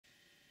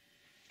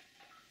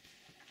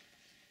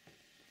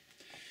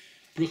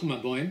Bruchim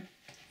Aboim.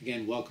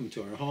 Again, welcome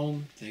to our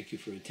home. Thank you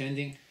for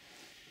attending.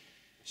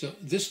 So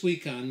this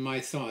week on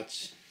My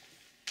Thoughts,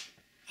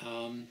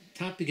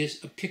 topic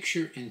is a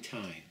picture in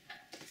time.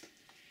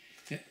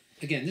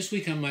 Again, this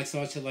week on My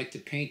Thoughts, I'd like to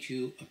paint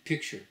you a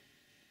picture,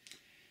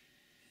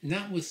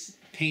 not with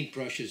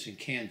paintbrushes and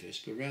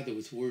canvas, but rather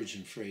with words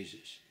and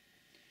phrases.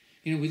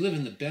 You know, we live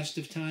in the best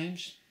of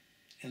times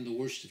and the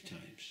worst of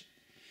times.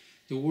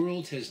 The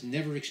world has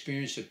never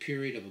experienced a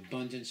period of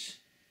abundance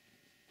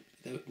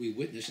that we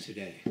witness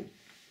today.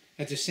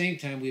 At the same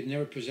time, we've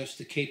never possessed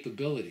the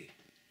capability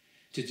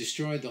to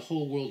destroy the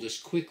whole world as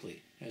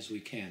quickly as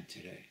we can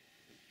today.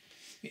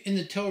 In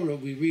the Torah,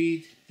 we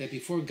read that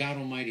before God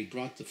Almighty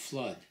brought the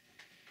flood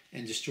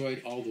and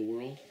destroyed all the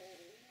world,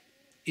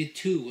 it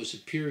too was a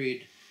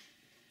period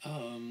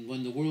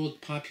when the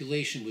world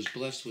population was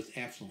blessed with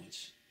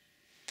affluence.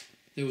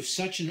 There was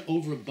such an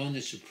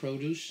overabundance of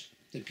produce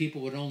that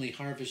people would only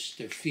harvest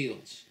their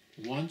fields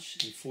once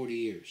in 40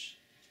 years.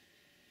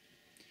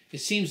 It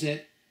seems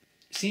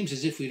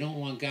as if we don't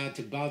want God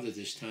to bother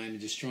this time in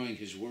destroying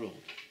his world.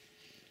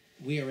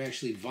 We are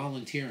actually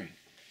volunteering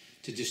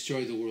to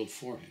destroy the world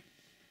for him.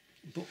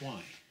 But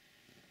why?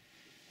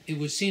 It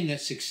would seem that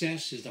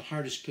success is the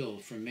hardest pill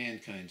for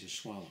mankind to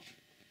swallow.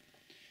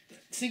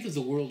 Think of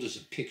the world as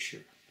a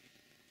picture.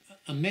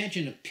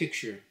 Imagine a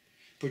picture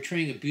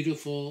portraying a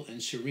beautiful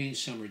and serene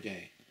summer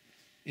day.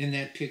 In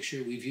that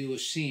picture, we view a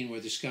scene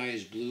where the sky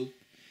is blue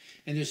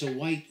and there's a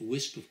white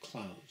wisp of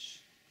clouds.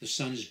 The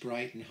sun is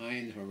bright and high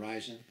in the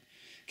horizon,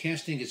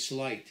 casting its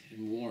light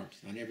and warmth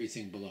on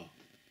everything below.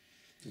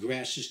 The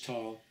grass is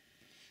tall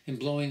and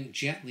blowing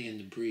gently in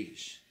the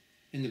breeze.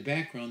 In the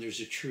background,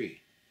 there's a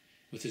tree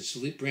with its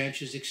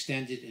branches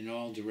extended in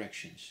all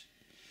directions.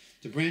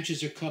 The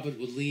branches are covered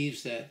with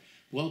leaves that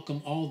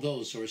welcome all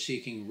those who are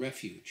seeking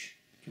refuge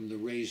from the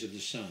rays of the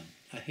sun,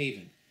 a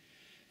haven,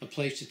 a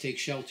place to take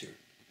shelter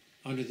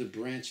under the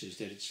branches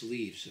that its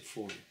leaves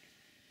afford.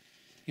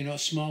 You know, a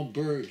small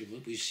bird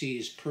that we see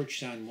is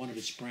perched on one of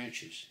its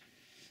branches.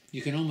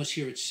 You can almost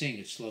hear it sing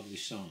its lovely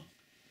song.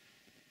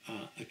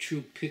 A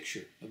true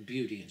picture of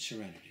beauty and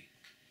serenity.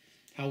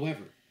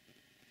 However,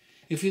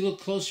 if we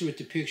look closer at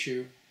the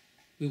picture,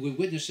 we would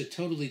witness a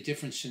totally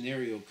different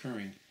scenario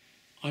occurring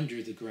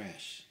under the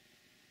grass.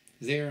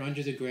 There,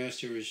 under the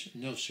grass, there is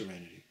no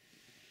serenity.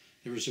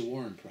 There is a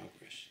war in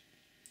progress.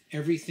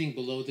 Everything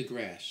below the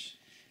grass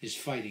is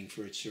fighting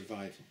for its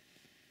survival.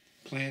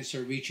 Plants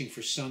are reaching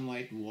for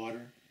sunlight and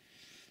water.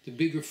 The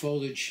bigger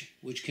foliage,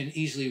 which can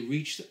easily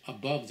reach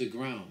above the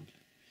ground,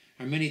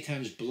 are many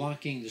times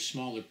blocking the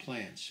smaller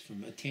plants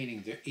from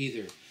attaining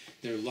either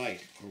their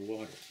light or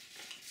water.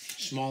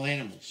 Small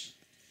animals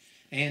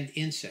and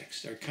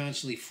insects are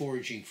constantly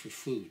foraging for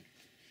food.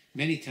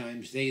 Many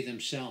times they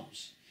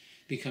themselves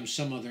become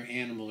some other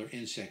animal or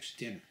insect's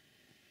dinner.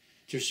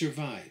 To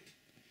survive,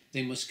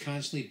 they must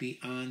constantly be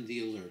on the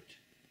alert.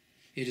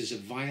 It is a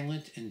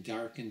violent and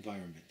dark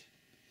environment.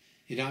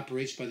 It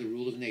operates by the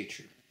rule of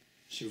nature,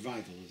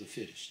 survival of the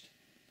fittest.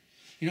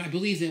 You know, I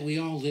believe that we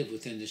all live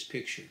within this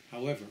picture.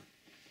 However,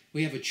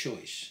 we have a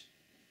choice.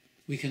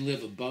 We can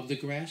live above the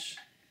grass,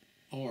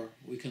 or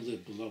we can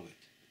live below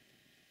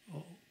it.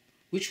 Oh,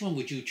 which one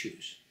would you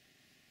choose?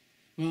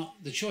 Well,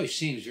 the choice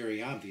seems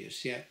very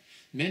obvious, yet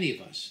many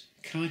of us,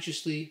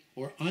 consciously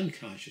or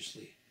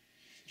unconsciously,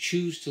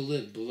 choose to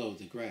live below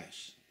the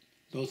grass,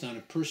 both on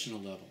a personal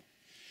level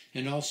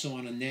and also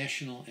on a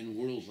national and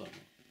world level.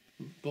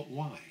 But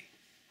why?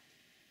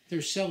 There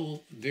are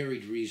several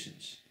varied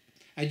reasons.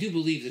 I do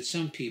believe that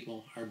some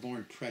people are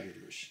born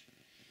predators.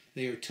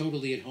 They are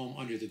totally at home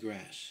under the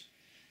grass.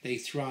 They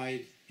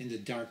thrive in the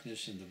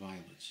darkness and the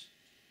violence.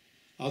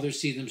 Others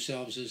see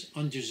themselves as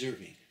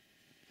undeserving,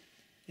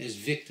 as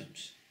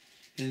victims,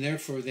 and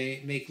therefore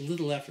they make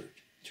little effort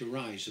to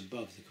rise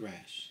above the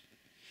grass.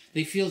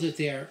 They feel that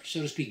they are,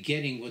 so to speak,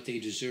 getting what they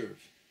deserve.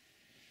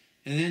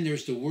 And then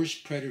there's the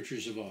worst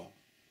predators of all,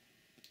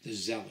 the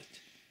zealot.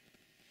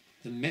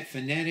 The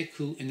fanatic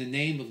who, in the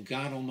name of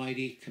God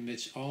Almighty,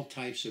 commits all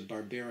types of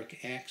barbaric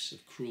acts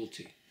of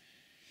cruelty.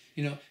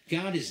 You know,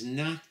 God is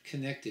not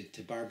connected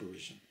to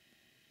barbarism.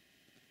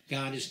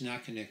 God is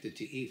not connected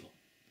to evil.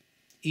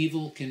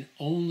 Evil can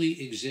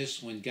only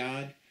exist when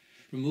God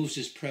removes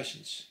his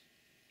presence.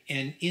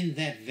 And in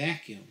that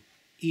vacuum,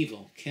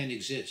 evil can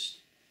exist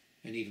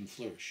and even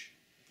flourish.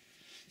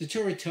 The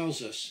Torah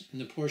tells us in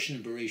the portion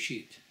of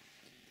Bereshit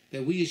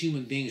that we as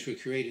human beings were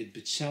created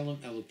b'tselem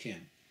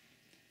Elokim,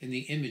 in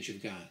the image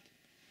of God.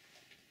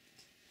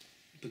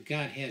 But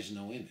God has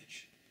no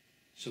image.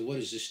 So what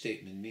does this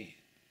statement mean?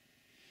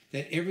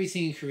 That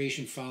everything in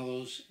creation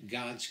follows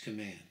God's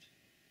command.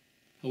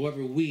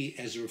 However, we,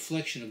 as a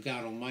reflection of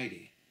God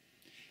Almighty,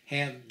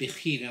 have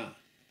bechira,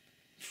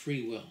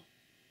 free will.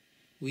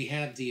 We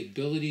have the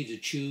ability to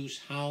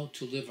choose how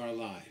to live our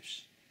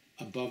lives,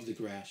 above the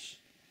grass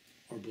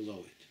or below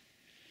it.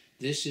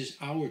 This is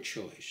our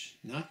choice,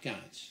 not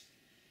God's.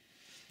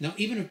 Now,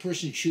 even if a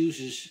person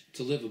chooses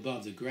to live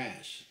above the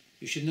grass,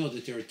 you should know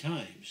that there are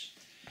times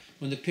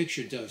when the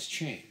picture does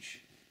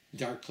change.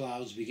 Dark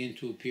clouds begin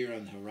to appear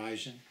on the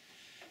horizon,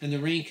 And the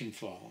rain can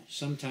fall,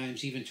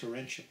 sometimes even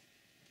torrential.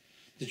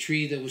 The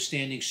tree that was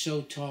standing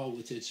so tall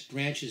with its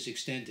branches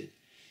extended,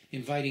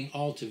 inviting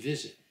all to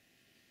visit,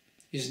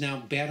 is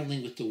now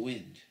battling with the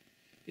wind.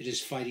 It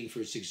is fighting for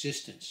its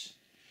existence,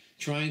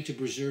 trying to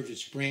preserve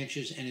its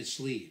branches and its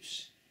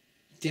leaves,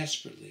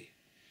 desperately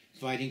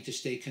fighting to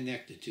stay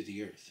connected to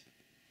the earth.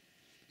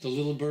 The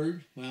little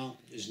bird, well,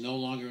 is no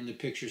longer in the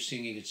picture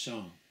singing its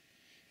song.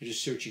 It is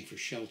searching for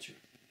shelter.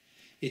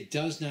 It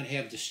does not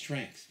have the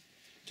strength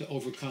to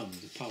overcome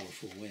the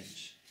powerful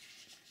winds.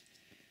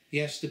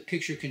 Yes, the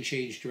picture can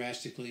change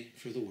drastically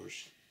for the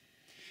worse.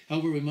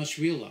 However, we must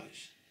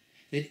realize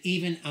that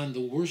even on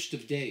the worst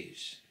of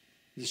days,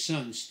 the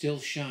sun still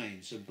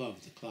shines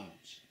above the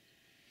clouds.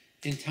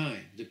 In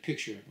time, the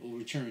picture will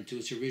return to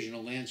its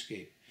original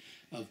landscape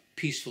of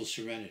peaceful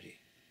serenity.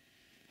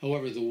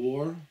 However, the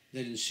war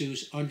that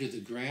ensues under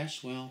the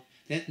grass, well,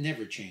 that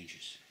never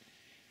changes.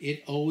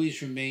 It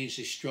always remains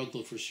a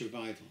struggle for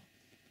survival,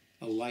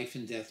 a life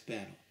and death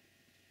battle.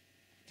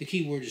 The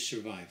key word is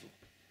survival.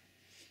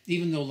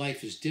 Even though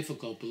life is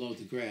difficult below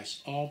the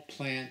grass, all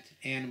plant,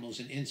 animals,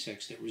 and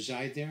insects that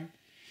reside there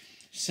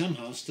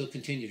somehow still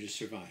continue to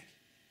survive.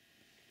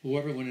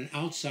 However, when an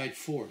outside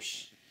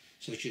force,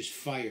 such as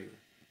fire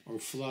or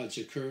floods,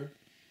 occur,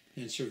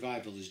 then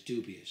survival is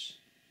dubious,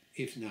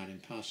 if not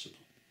impossible.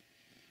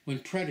 When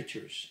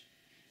predators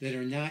that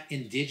are not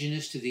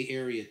indigenous to the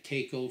area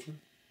take over,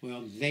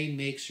 well, they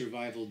make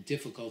survival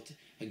difficult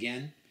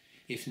again,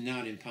 if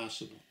not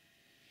impossible.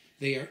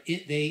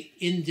 They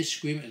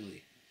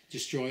indiscriminately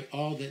destroy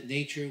all that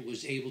nature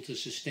was able to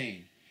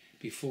sustain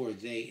before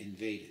they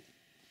invaded.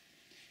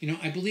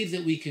 I believe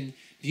that we can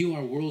view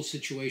our world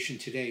situation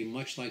today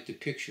much like the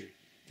picture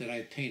that I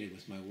have painted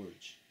with my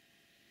words.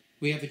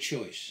 We have a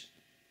choice.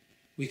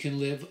 We can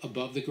live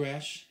above the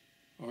grass,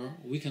 or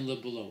we can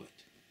live below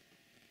it.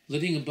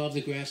 Living above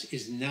the grass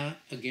is not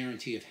a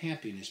guarantee of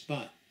happiness,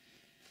 but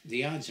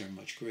the odds are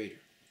much greater.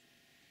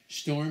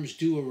 Storms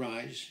do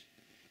arise,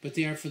 but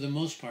they are for the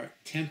most part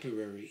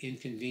temporary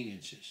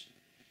inconveniences.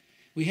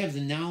 We have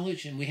the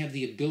knowledge and we have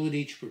the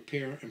ability to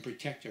prepare and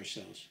protect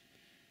ourselves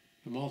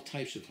from all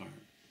types of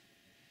harm.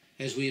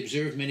 As we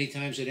observe many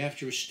times that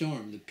after a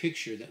storm, the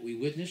picture that we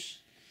witness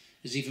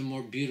is even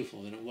more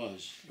beautiful than it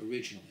was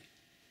originally.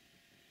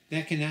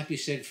 That cannot be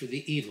said for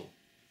the evil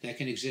that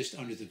can exist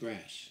under the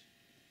grass.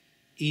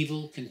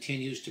 Evil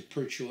continues to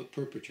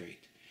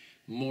perpetrate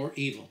more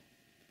evil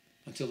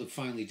until it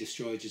finally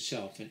destroys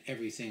itself and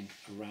everything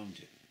around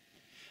it.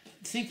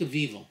 Think of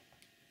evil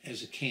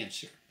as a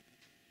cancer.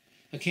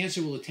 A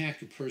cancer will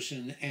attack a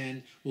person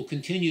and will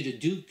continue to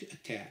do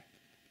attack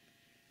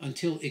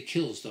until it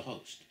kills the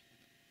host.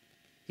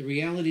 The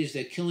reality is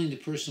that killing the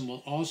person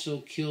will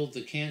also kill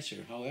the cancer.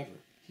 However,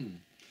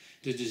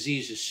 the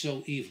disease is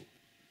so evil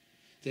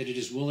that it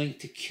is willing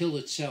to kill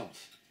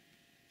itself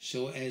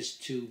so as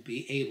to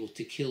be able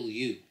to kill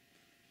you.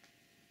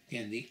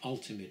 Again, the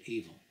ultimate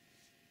evil.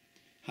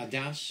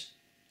 Hamas,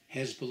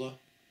 Hezbollah,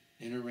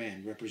 and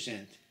Iran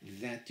represent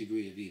that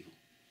degree of evil.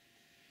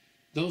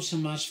 Those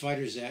Hamas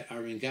fighters that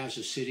are in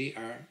Gaza City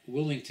are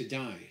willing to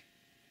die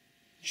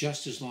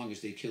just as long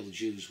as they kill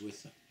Jews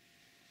with them.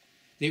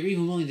 They're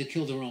even willing to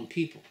kill their own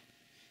people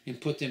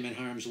and put them in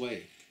harm's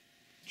way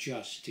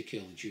just to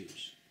kill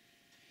Jews.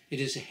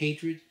 It is a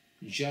hatred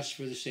just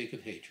for the sake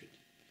of hatred.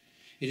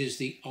 It is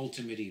the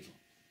ultimate evil.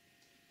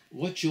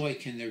 What joy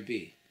can there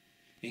be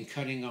in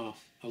cutting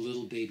off a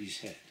little baby's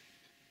head?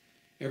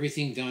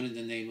 Everything done in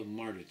the name of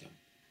martyrdom.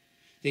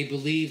 They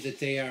believe that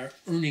they are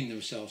earning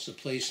themselves a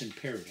place in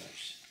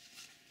paradise.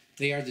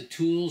 They are the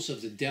tools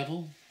of the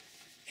devil,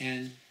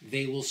 and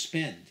they will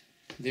spend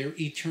their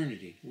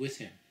eternity with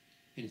him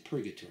in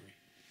purgatory.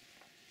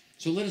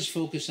 So let us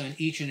focus on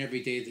each and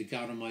every day that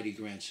God Almighty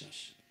grants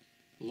us.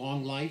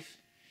 Long life.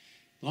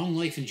 Long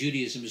life in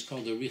Judaism is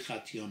called a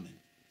richat yomin.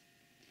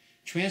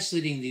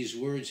 Translating these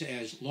words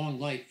as long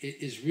life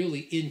is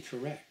really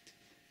incorrect.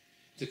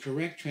 The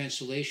correct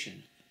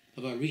translation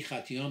of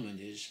arichat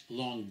yomin is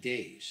long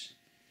days.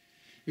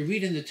 We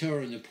read in the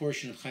Torah in the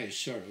portion of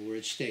Chayesara where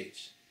it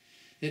states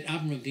that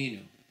Avram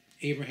Avinu,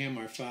 Abraham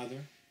our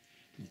father,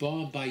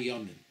 ba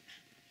bayomin,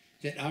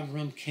 that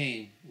Avram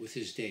came with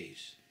his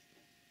days.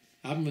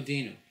 Avram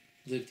Avinu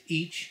lived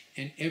each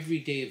and every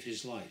day of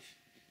his life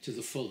to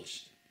the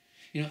fullest.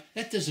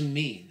 That doesn't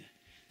mean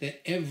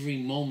that every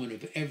moment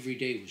of every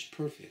day was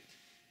perfect.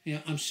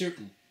 I'm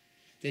certain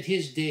that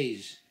his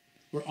days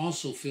were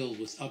also filled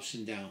with ups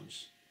and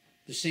downs,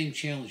 the same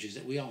challenges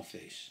that we all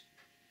face.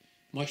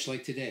 Much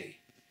like today,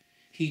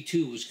 he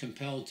too was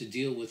compelled to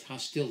deal with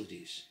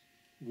hostilities,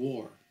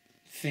 war,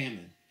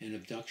 famine, and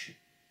abduction.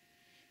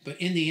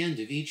 But in the end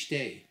of each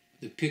day,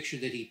 the picture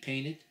that he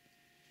painted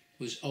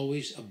was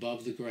always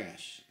above the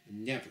grass,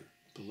 never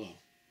below.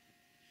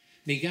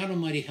 May God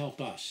Almighty help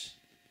us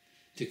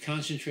to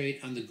concentrate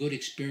on the good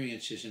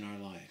experiences in our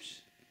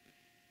lives.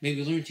 May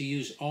we learn to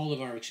use all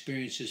of our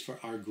experiences for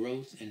our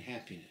growth and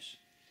happiness.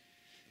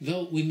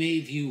 Though we may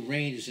view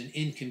rain as an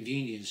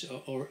inconvenience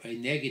or a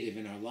negative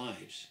in our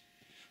lives,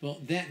 well,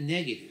 that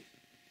negative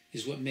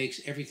is what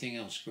makes everything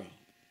else grow.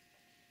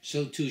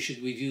 So too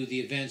should we view the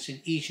events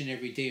in each and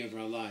every day of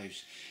our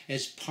lives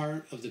as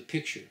part of the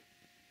picture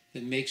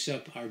that makes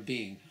up our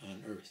being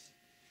on earth.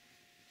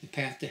 The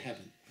path to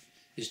heaven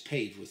is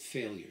paved with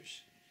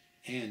failures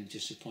and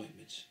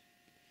disappointments.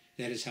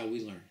 That is how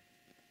we learn.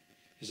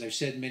 As I've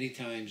said many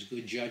times,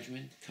 good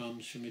judgment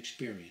comes from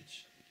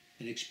experience,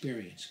 and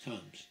experience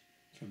comes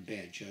from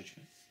bad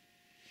judgment.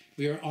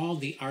 We are all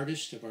the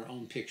artists of our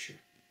own picture.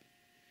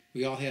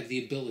 We all have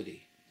the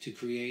ability to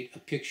create a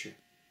picture,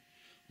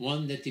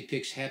 one that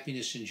depicts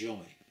happiness and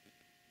joy.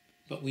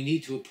 But we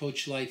need to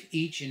approach life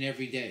each and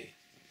every day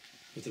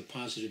with a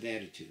positive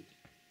attitude.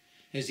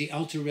 As the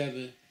Alter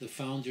Rebbe, the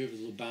founder of the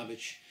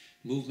Lubavitch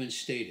movement,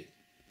 stated,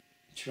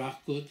 "Trach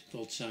gut,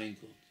 wird sein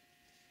gut."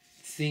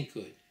 Think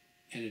good,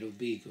 and it'll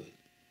be good.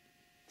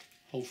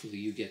 Hopefully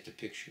you get the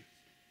picture.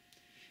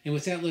 And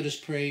with that, let us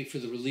pray for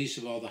the release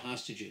of all the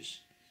hostages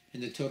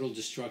and the total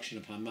destruction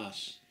of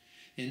Hamas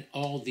and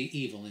all the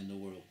evil in the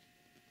world.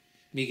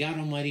 May God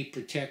Almighty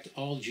protect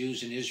all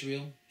Jews in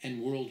Israel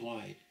and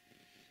worldwide,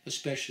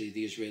 especially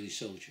the Israeli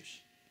soldiers.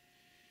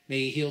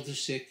 May He heal the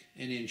sick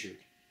and injured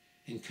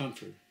and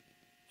comfort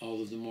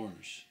all of the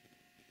mourners.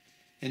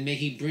 And may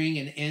He bring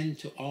an end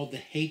to all the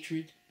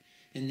hatred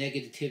and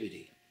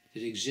negativity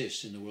that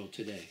exists in the world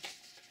today.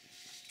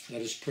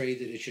 Let us pray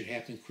that it should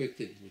happen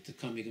quickly with the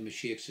coming of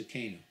Mashiach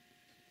Tzidkenu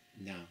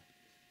now.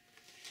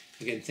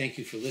 Again, thank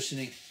you for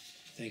listening.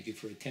 Thank you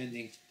for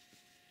attending.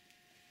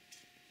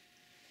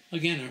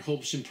 Again, our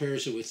hopes and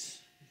prayers are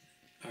with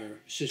our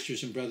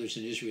sisters and brothers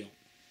in Israel.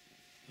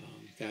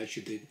 God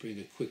should bring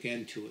a quick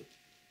end to it,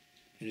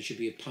 and it should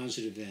be a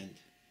positive end.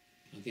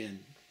 Again,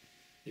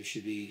 there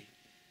should be,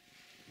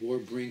 war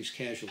brings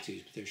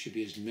casualties, but there should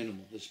be as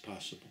minimal as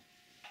possible.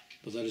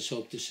 But let us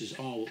hope this is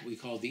all what we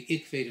call the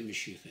Ikvei de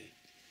Mashiach,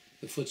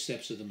 the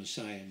footsteps of the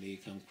Messiah, may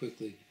come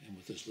quickly and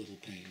with as little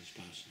pain as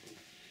possible.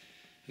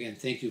 Again,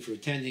 thank you for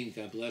attending.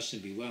 God bless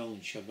and be well,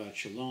 and Shabbat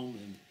Shalom.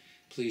 And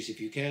please, if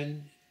you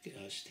can,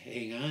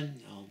 hang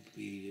on. I'll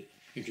be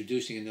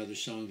introducing another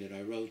song that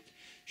I wrote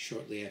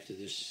shortly after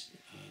this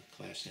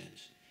class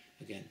ends.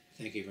 Again,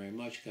 thank you very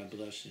much. God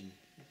bless, and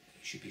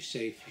you should be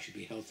safe, you should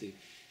be healthy,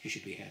 you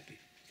should be happy.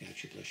 God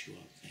should bless you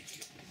all. Thank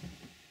you.